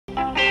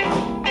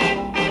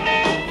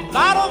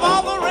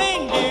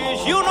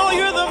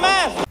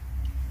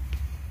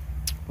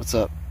What's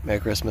up?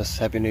 Merry Christmas,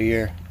 Happy New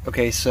Year.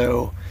 Okay,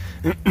 so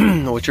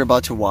what you're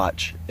about to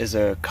watch is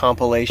a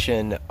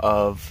compilation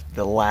of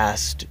the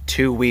last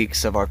 2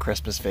 weeks of our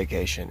Christmas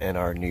vacation and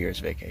our New Year's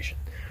vacation.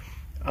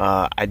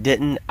 I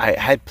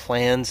had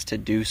plans to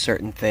do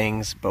certain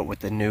things, but with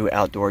the new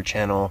outdoor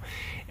channel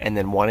and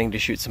then wanting to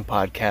shoot some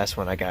podcasts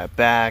when I got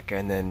back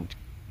and then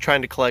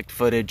trying to collect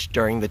footage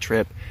during the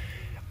trip,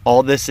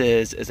 all this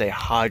is a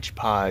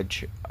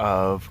hodgepodge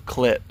of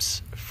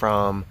clips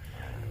from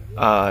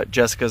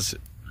Jessica's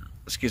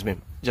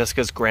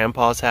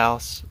grandpa's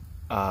house,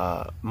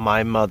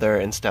 my mother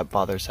and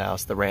stepfather's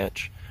house, the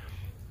ranch,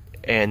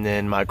 and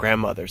then my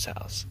grandmother's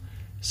house.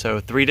 So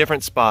 3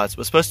 different spots. It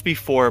was supposed to be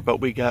 4, but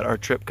we got our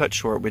trip cut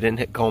short. We didn't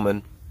hit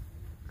Coleman.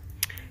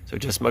 So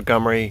just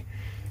Montgomery,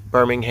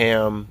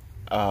 Birmingham,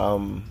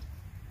 Lounsboro,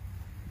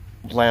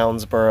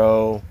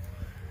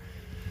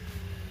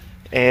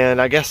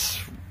 and I guess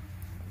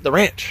the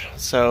ranch.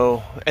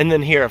 So, and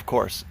then here, of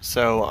course.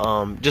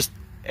 So just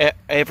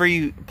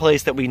every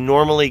place that we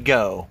normally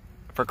go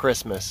for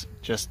Christmas,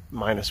 just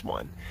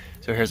 -1.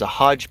 So here's a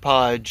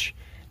hodgepodge,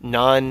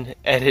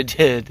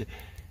 non-edited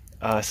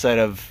set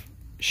of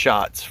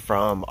shots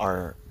from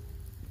our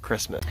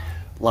Christmas.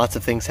 Lots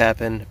of things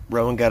happen.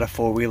 Rowan got a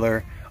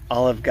 4-wheeler.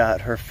 Olive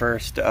got her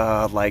first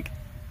like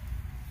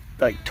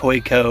toy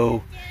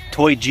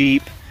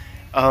Jeep,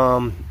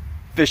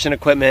 fishing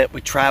equipment.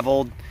 We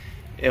traveled.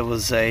 It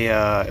was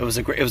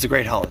a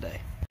great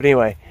holiday. But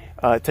anyway,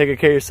 take good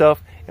care of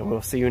yourself, and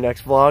we'll see you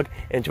next vlog.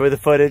 Enjoy the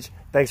footage.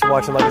 Thanks for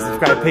watching. Like and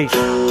subscribe. Peace.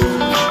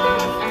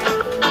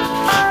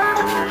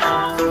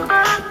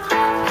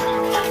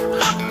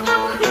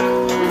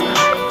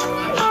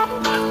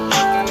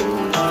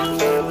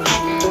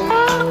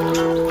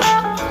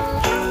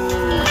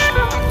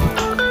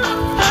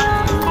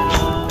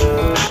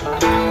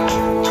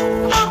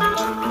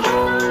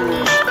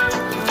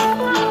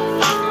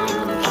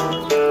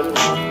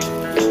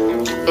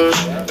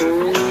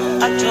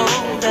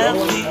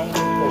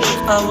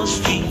 I was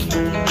feeling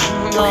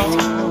lost,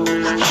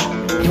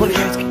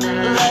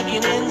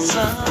 lacking in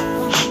some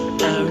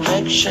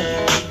direction.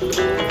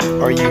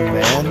 Are you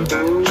mad if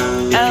you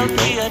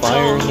don't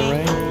fire in the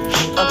rain?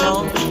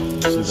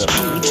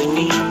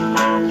 Scrutiny,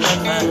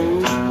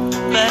 and my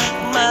back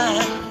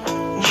mind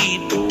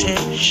need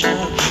protection.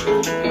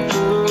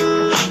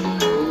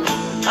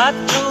 I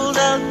told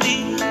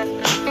Alfie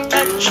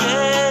that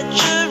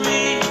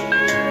treachery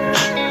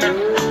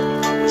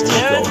was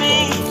tearing me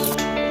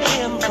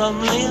limb from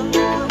limb.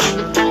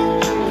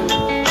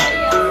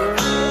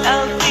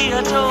 Althea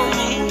told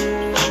me,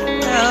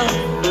 now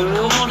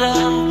cool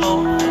down,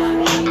 boy,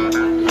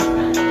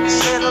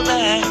 settle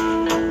back,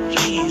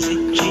 easy,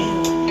 Jim.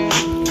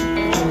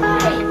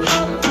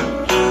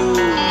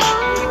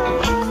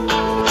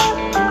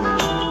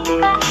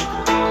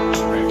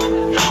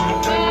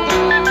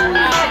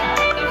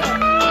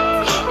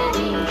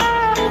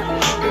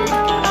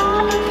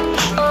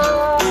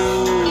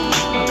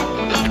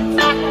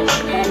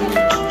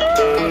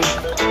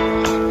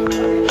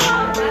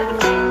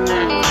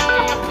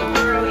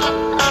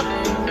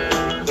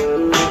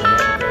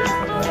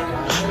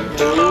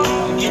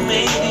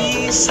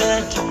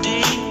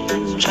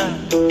 Saturday's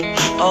child,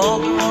 all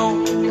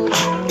alone,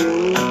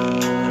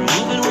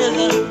 moving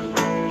with a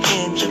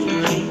hinge of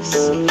grace.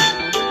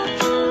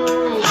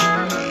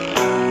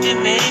 It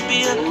may be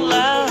a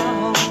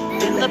cloud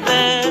in the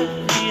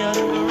very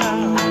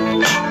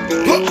underground,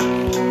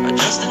 or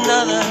just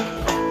another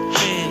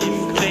pretty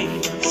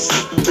face.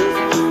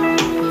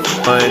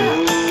 Fine,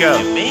 go.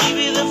 It may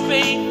be the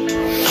fate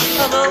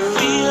of a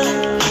feeling.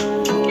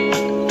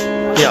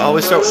 Yeah,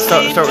 always start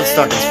with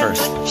stockings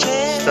first.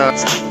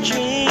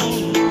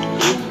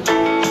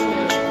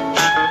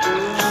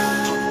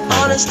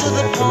 Honest to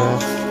the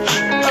point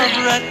of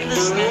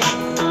recklessness,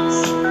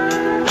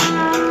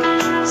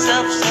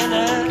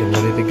 self-centered, getting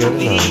ready to go to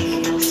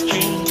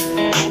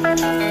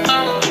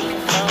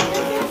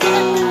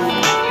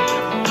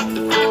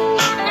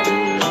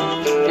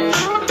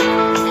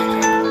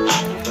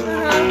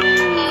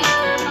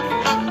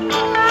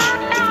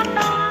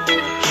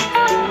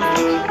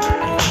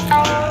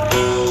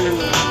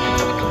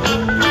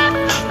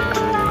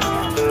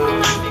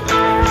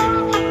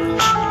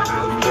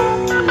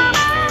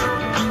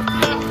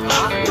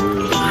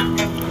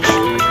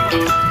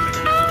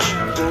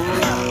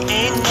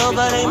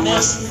nobody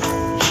messing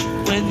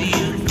with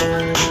you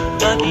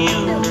but you.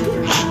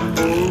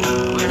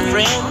 Your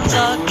friends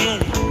are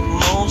getting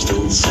most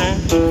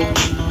concerned.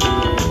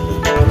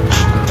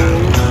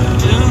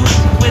 Lose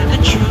with the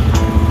truth,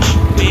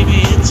 baby,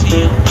 it's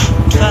you.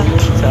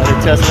 Started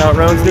testing out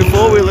Rowan's new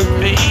 4-wheeler.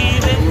 Baby,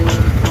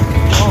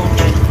 don't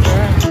get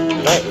burned.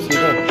 Alright, see you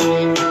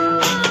then.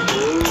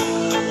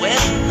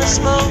 When the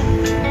smoke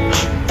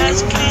has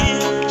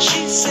cleared,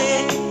 she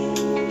said,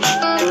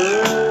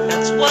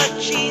 that's what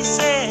she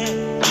said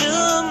to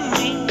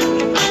me.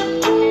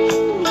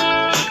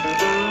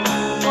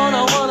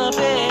 Wanna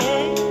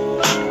beg,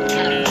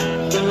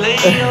 lay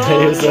Hey,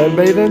 you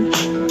sunbathing?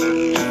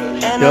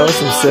 Y'all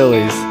some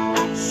sillies.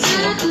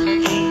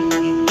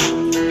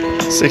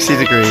 60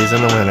 degrees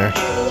in the winter.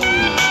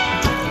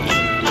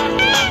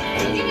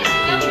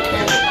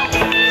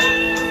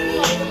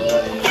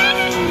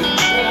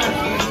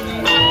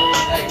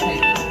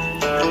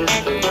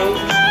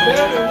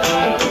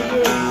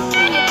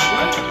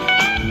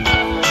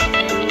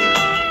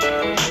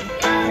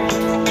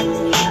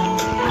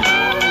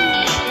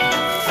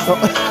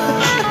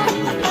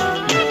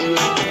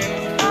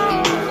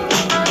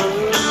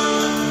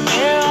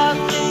 There are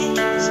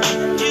things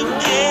you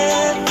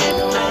can't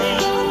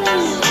replace,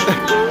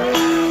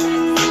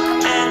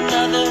 and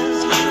others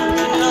you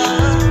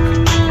cannot.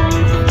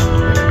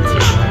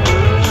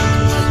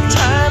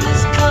 Time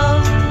has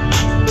come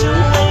to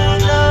weigh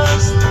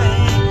those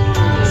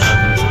things.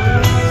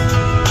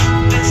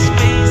 This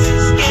space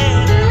is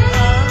getting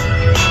hot.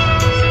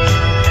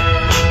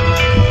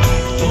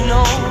 You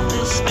know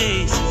this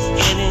space is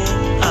getting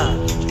hot.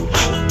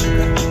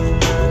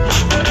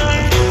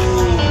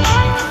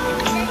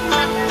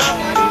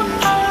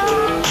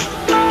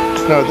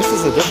 No, this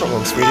is a different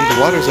one, sweetie. The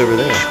water's over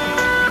there.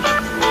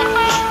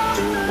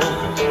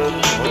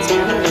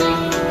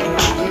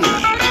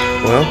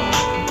 Well,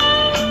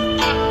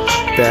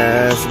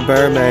 that's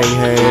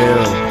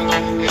Birmingham.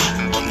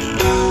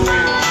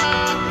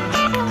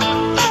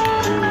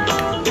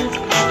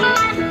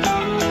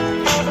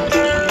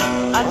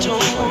 I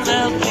told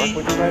LP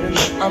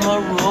I'm a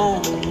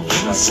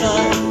rolling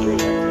son,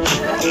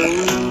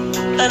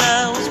 and I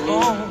was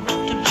born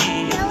to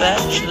be a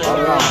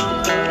bachelor.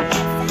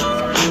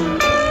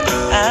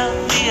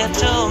 Althea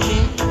told me,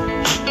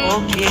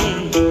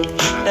 okay,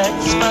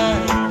 that's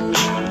fine.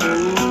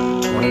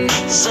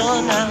 So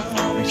now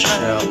I'm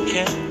trying to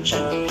catch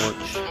up.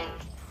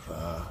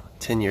 Porch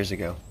 10 years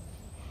ago,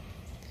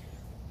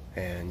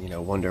 and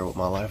wonder what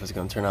my life was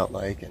going to turn out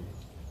like, and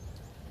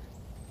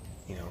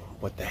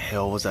what the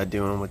hell was I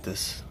doing with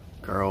this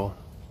girl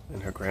in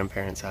her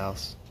grandparents'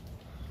 house.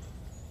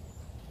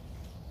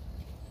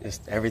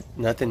 Just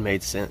nothing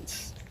made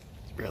sense,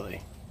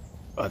 really,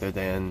 other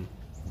than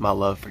my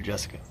love for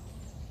Jessica.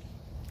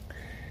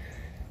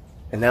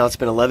 And now it's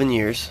been 11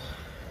 years,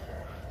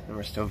 and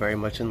we're still very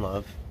much in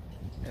love,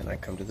 and I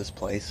come to this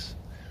place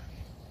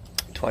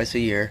twice a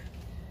year,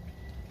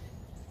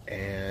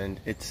 and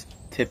it's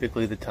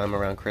typically the time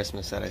around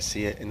Christmas that I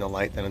see it in the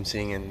light that I'm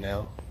seeing in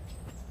now.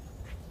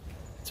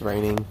 It's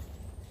raining.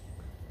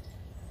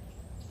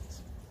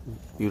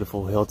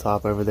 Beautiful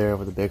hilltop over there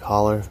with a big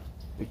holler,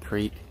 big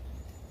creek,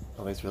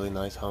 all these really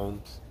nice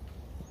homes,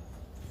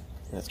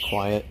 and it's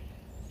quiet.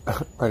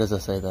 Right as I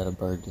say that, a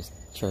bird just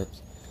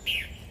chirps.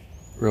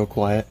 Real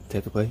quiet,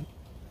 typically.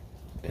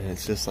 And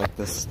it's just like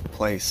this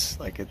place,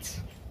 like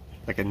it's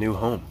like a new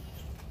home.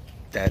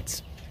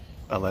 That's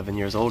 11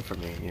 years old for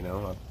me,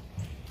 I've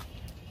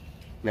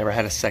never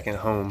had a second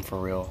home for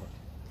real.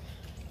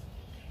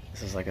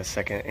 This is like a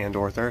second and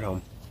or third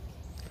home.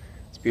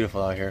 It's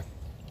beautiful out here.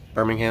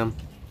 Birmingham,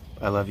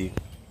 I love you.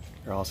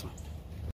 You're awesome.